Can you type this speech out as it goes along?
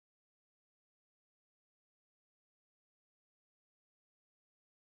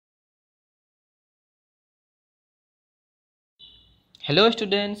Hello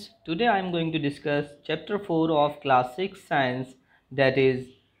students, today I am going to discuss chapter 4 of class 6 science, that is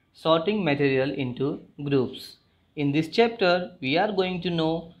sorting material into groups. In this chapter we are going to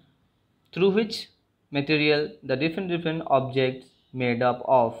know through which material the different objects made up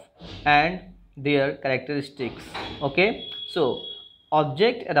of and their characteristics. Okay, so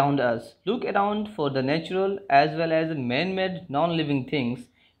object around us, look around for the natural as well as man-made non-living things.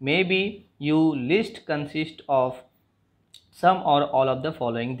 Maybe you list consist of some or all of the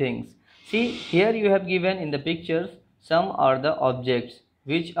following things. See, here you have given in the pictures some are the objects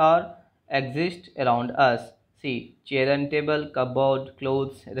which are exist around us. See, chair and table, cupboard,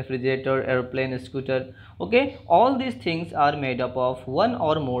 clothes, refrigerator, airplane, scooter. Okay, all these things are made up of one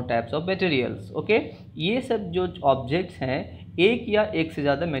or more types of materials. Okay, ये सब जो objects हैं एक या एक से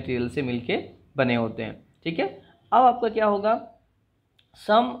ज़्यादा material से मिलके बने होते हैं. ठीक है, अब आपका क्या होगा?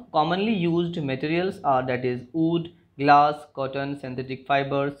 Some commonly used materials are, that is, wood, glass, cotton, synthetic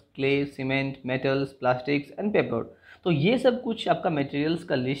fibers, clay, cement, metals, plastics and paper. तो ये सब कुछ आपका materials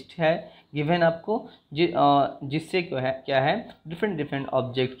का लिस्ट है गिवन आपको, जिससे क्या है डिफरेंट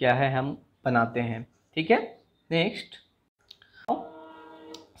ऑब्जेक्ट क्या है हम बनाते हैं. ठीक है, next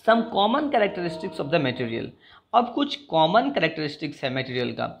some common characteristics of the material. अब कुछ कॉमन कैरेक्टरिस्टिक्स है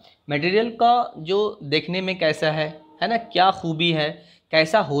मटेरियल का जो देखने में कैसा है ना, क्या खूबी है,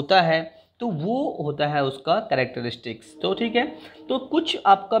 कैसा होता है, तो वो होता है उसका कैरेक्टरिस्टिक्स. तो ठीक है, तो कुछ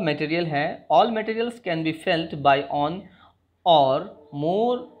आपका मटेरियल है. All materials can be felt by on और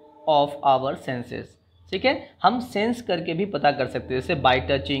मोर ऑफ आवर सेंसेस. ठीक है, हम सेंस करके भी पता कर सकते हैं, जैसे bye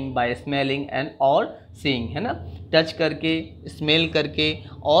touching, bye smelling and और सीइंग, है ना. टच करके, स्मेल करके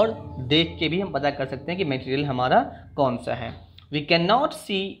और देख के भी हम पता कर सकते हैं कि मटेरियल हमारा कौन सा है. We can not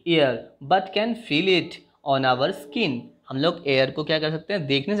C air but can feel it on our skin. हम लोग एयर को क्या कर सकते हैं,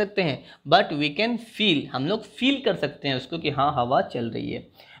 देख नहीं सकते हैं, बट वी कैन फील, हम लोग फील कर सकते हैं उसको कि हाँ हवा चल रही है.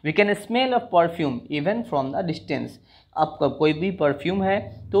 We can smell of perfume even from the distance. आपका कोई भी परफ्यूम है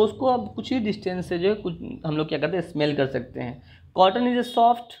तो उसको आप कुछ ही डिस्टेंस से जो है कुछ हम लोग क्या करते हैं, स्मेल कर सकते हैं. कॉटन इज ए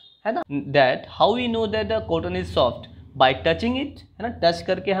सॉफ्ट, है ना. That how we know that the cotton is soft, bye touching it, है ना. टच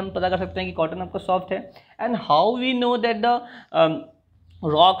करके हम पता कर सकते हैं कि कॉटन आपका सॉफ्ट है. And how we know that the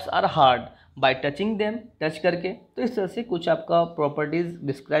rocks are hard, bye touching them, touch करके. तो इस तरह से कुछ आपका प्रॉपर्टीज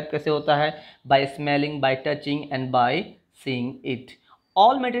डिस्क्राइब कैसे होता है, bye smelling, bye touching and by seeing it.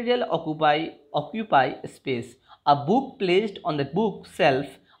 All material occupy space. A book placed on the book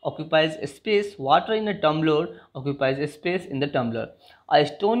shelf occupies space. Water in a tumbler occupies space in the tumbler. A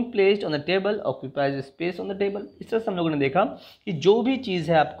stone placed on the table occupies space on the table. इस तरह से हम लोगों ने देखा कि जो भी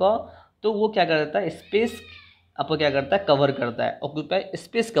चीज़ है आपका, तो वो क्या करता है, स्पेस आपको क्या करता है, कवर करता है. ऑक्यूपाई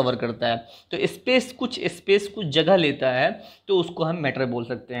स्पेस कवर करता है. तो स्पेस कुछ जगह लेता है, तो उसको हम मैटर बोल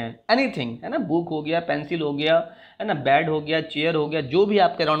सकते हैं. एनीथिंग, है ना, बुक हो गया, पेंसिल हो गया, है ना, बेड हो गया, चेयर हो गया, जो भी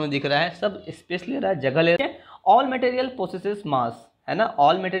आपके अराउंड में दिख रहा है सब स्पेस ले रहा है, जगह ले रहा है. ऑल मटेरियल पोसेसेस मास, है ना,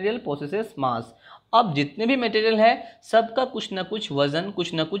 ऑल मटेरियल पोसेसेस मास. अब जितने भी मटेरियल है सबका कुछ ना कुछ वजन,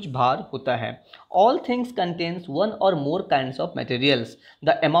 कुछ ना कुछ भार होता है. ऑल थिंग्स कंटेन्स वन और मोर kinds of materials. The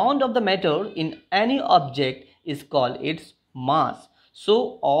amount of the matter in any object is called its mass.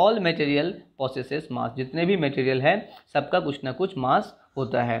 So all material possesses मास. जितने भी मटेरियल है सबका कुछ ना कुछ मास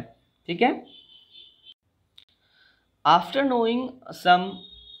होता है. ठीक है, after knowing some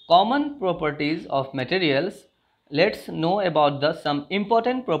common properties of materials, let's know about the some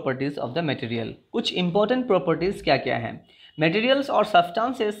important properties of the material. कुछ इंपॉर्टेंट प्रॉपर्टीज क्या क्या हैं. मटेरियल्स और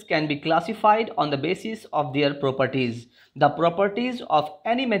substances can be classified on the basis of their properties. The properties of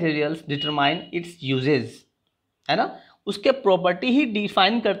any materials determine its usage, है ना. उसके property ही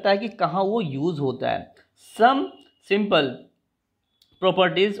define करता है कि कहाँ वो यूज होता है. Some simple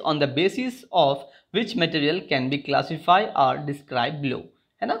properties on the basis of which material can be classify are describe below,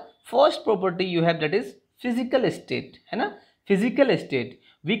 है ना. First property you have, that is physical state, है ना. Physical state,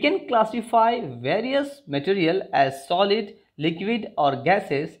 we can classify various material as solid, liquid और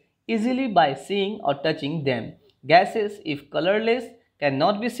gases easily by seeing और touching them. Gases if colourless can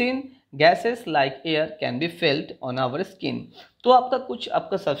not be seen. Gases like air can be felt on our skin. तो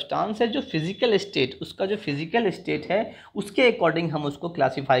आपका substance है जो physical state, उसका जो physical state है उसके अकॉर्डिंग हम उसको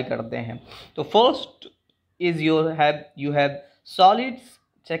क्लासीफाई करते हैं. तो first is you have solids,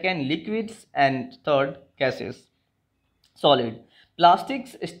 second liquids and third gases. Solid,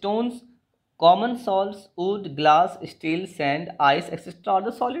 plastics, stones, common salts, wood, glass, steel, sand, ice, etc. are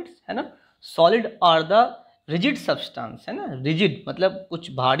the solids, है ना. solid are the rigid substance, है ना. rigid मतलब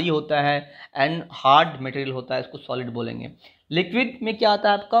कुछ भारी होता है and hard material होता है, इसको solid बोलेंगे. लिक्विड में क्या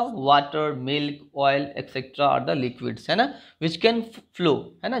आता है आपका, water, milk, oil etcetera are the liquids, है ना, विच कैन फ्लो,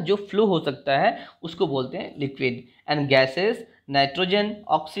 है ना, जो फ्लो हो सकता है उसको बोलते हैं liquid. And gases, nitrogen,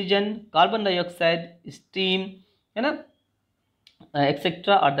 oxygen, carbon dioxide, steam, है ना,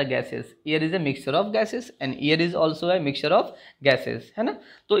 etcetera are the gases. Air is a mixture of gases and air is also a mixture of gases, है ना।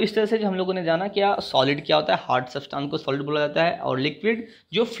 तो इस तरह से जो हम लोगों ने जाना क्या सॉलिड क्या होता है, हार्ड सब्सटेंस को सॉलिड बोला जाता है, और लिक्विड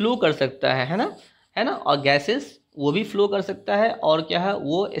जो फ्लो कर सकता है ना, है ना, और गैसेस वो भी फ्लो कर सकता है, और क्या है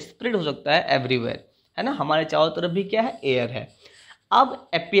वो स्प्रेड हो सकता है एवरीवेयर, है ना, हमारे चारों तरफ भी क्या है एयर है। अब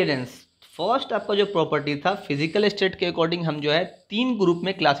अपीयरेंस, फर्स्ट आपका जो प्रॉपर्टी था फिजिकल स्टेट के अकॉर्डिंग हम जो है 3 ग्रुप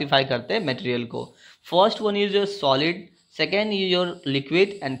में क्लासीफाई करते हैं मटेरियल को। First one is your solid, second is your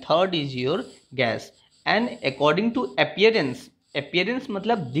liquid and third is your gas. And according to appearance, appearance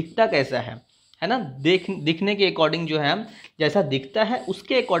मतलब दिखता कैसा है ना, दिखने के अकॉर्डिंग जो है हम जैसा दिखता है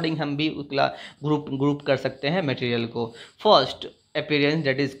उसके अकॉर्डिंग हम भी ग्रुप कर सकते हैं मटेरियल को। First appearance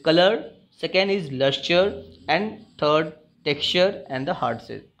that is colour, second is lustre and third texture and the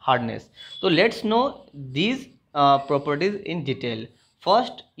hardness. So let's know these properties in detail.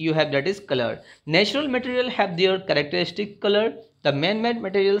 First you have that is color. Natural material have their characteristic color. The man-made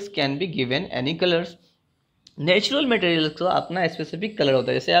materials can be given any colors. Natural materials का अपना specific colour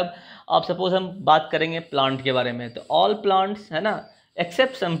होता है। जैसे अब आप suppose हम बात करेंगे प्लांट के बारे में, तो ऑल प्लांट्स, है ना,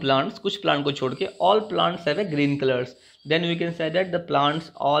 एक्सेप्ट सम प्लांट्स, कुछ प्लांट को छोड़ के all plants have a green colours, then we can say that the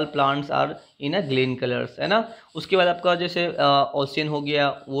plants, all plants are in a green colours, है ना। उसके बाद आपका जैसे ओशियन हो गया,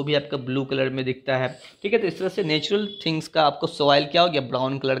 वो भी आपका ब्लू कलर में दिखता है, ठीक है। तो इस तरह से नेचुरल थिंग्स का आपको सॉइल क्या हो गया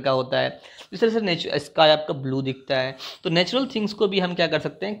ब्राउन कलर का होता है, इस तरह से नेचुरल स्काई आपका ब्लू दिखता है। तो नेचुरल थिंग्स को भी हम क्या कर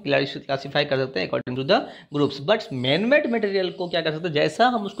सकते हैं क्लासीफाई कर सकते हैं according to the groups. But man made material को क्या कर सकते हैं, जैसा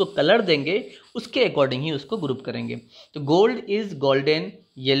हम उसको कलर देंगे उसके अकॉर्डिंग ही उसको ग्रुप करेंगे। तो gold is golden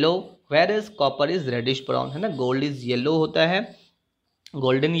yellow, where is copper is reddish brown, है ना। गोल्ड इज येलो होता है,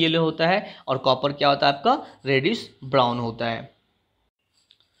 गोल्डन येलो होता है, और कॉपर क्या होता है आपका रेडिश ब्राउन होता है।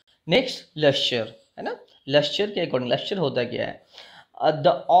 नेक्स्ट लस्चर, है ना। लस्चर के अकॉर्डिंग लस्चर होता क्या है, the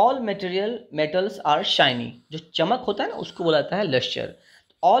all material metals are shiny, जो चमक होता है ना उसको बोला जाता है lustre.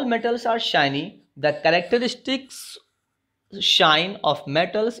 All metals are shiny, the characteristics shine of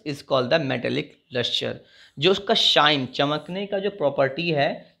metals is called the metallic lustre. जो उसका शाइन चमकने का जो प्रॉपर्टी है,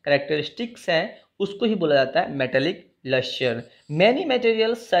 कैरेक्टरिस्टिक्स है, उसको ही बोला जाता है metallic lustre. Many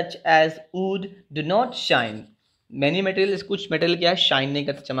materials such as would do not shine, many material, कुछ मटेरियल क्या है शाइन नहीं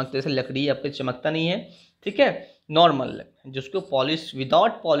करते, चमकते, जैसे लकड़ी आपके चमकता नहीं है, ठीक है, नॉर्मल, जिसको पॉलिश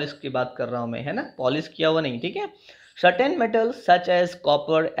विदाउट पॉलिश की बात कर रहा हूँ मैं, है ना, पॉलिश किया हुआ नहीं, ठीक है। Certain metals such as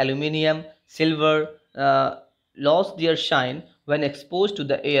copper, aluminium, silver loss there shine when expose to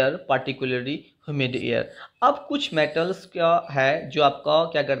the air, particularly humid air. अब कुछ मेटल्स क्या है जो आपका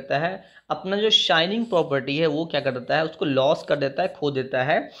क्या करता है, अपना जो शाइनिंग प्रॉपर्टी है वो क्या करता है, उसको लॉस कर देता है, खो देता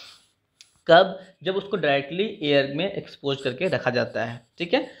है। कब, जब उसको डायरेक्टली एयर में एक्सपोज करके रखा जाता है,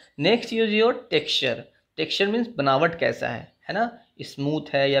 ठीक है। Next use your texture, texture means बनावट कैसा है ना,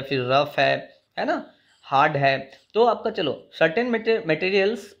 स्मूथ है या फिर रफ है ना, हार्ड है। तो आपका चलो certain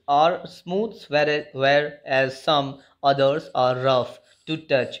materials are smooth where as some others are rough to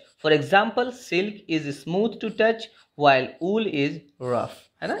touch. For example silk is smooth to touch while wool is rough,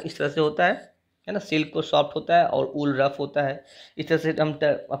 है ना, इस तरह से होता है ना, सिल्क को सॉफ्ट होता है और ऊल रफ होता है। इस तरह से हम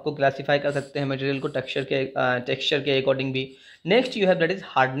आपको क्लासीफाई कर सकते हैं मटेरियल को टेक्सचर के अकॉर्डिंग भी। Next you have that is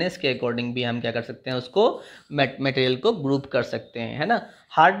hardness के अकॉर्डिंग भी हम क्या कर सकते हैं, उसको मटेरियल को ग्रुप कर सकते हैं, है ना।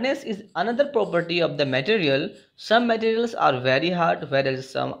 Hardness is another property of the material, some materials are very hard where as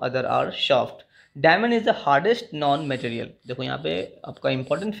some other are soft. Diamond is the hardest non material. देखो यहाँ पे आपका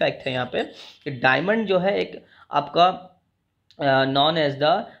इंपॉर्टेंट फैक्ट है यहाँ पे कि डायमंड जो है एक आपका known as the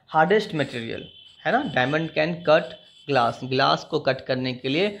hardest material, है ना। Diamond can cut glass, glass को कट करने के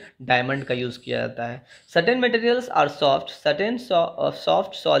लिए डायमंड का यूज़ किया जाता है। Certain materials are soft, certain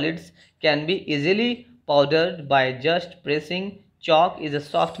soft solids can be easily powdered by just pressing. Chalk is a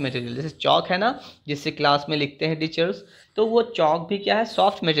soft material, जैसे चॉक है ना जिससे क्लास में लिखते हैं टीचर्स, तो वो चॉक भी क्या है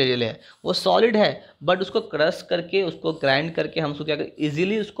सॉफ्ट मटेरियल है, वो सॉलिड है बट उसको क्रश करके उसको ग्राइंड करके हम उसको क्या कर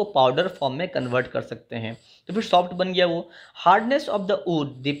इजीली उसको पाउडर फॉर्म में कन्वर्ट कर सकते हैं, तो फिर सॉफ्ट बन गया वो। Hardness of the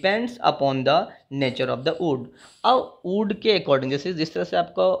wood depends upon the nature of the wood. अब वुड के अकॉर्डिंग जैसे जिस तरह से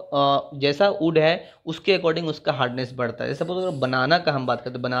आपका जैसा वुड है उसके अकॉर्डिंग उसका हार्डनेस बढ़ता है। जैसे सपोज अगर बनाना का हम बात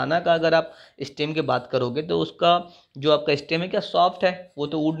करते हैं, बनाना का अगर आप स्टेम की बात करोगे तो उसका जो आपका स्टेम है क्या सॉफ्ट है, वो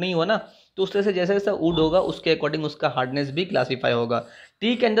तो वुड नहीं हुआ ना, तो उस तरह से जैसा जैसा वुड होगा उसके अकॉर्डिंग उसका हार्डनेस भी क्लासीफाई होगा।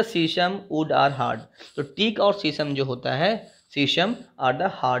 टीक एंड द शीशम वुड आर हार्ड, तो टीक और शीशम जो होता है, शीशम are the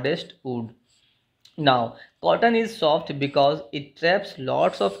hardest would. Now cotton is soft because it traps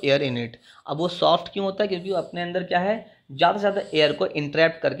lots of air in it. अब वो सॉफ्ट क्यों होता है, क्योंकि वो अपने अंदर क्या है ज़्यादा से ज़्यादा एयर को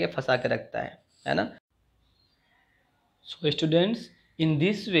इंट्रैप करके फंसा के रखता है ना। So students in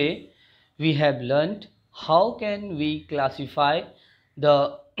this way we have learned how can we classify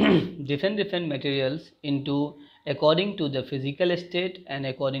the different materials into according to the physical state and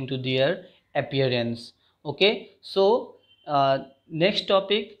according to their appearance. Okay, so next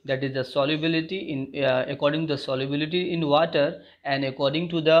topic, that is the solubility in according to the solubility in water, and according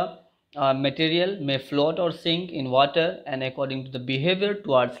to the material may float or sink in water, and according to the behavior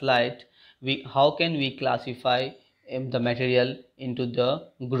towards light, we how can we classify the material into the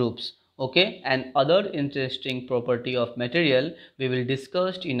groups. Okay, and other interesting property of material we will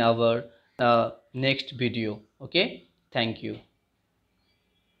discuss in our next video. Okay, thank you.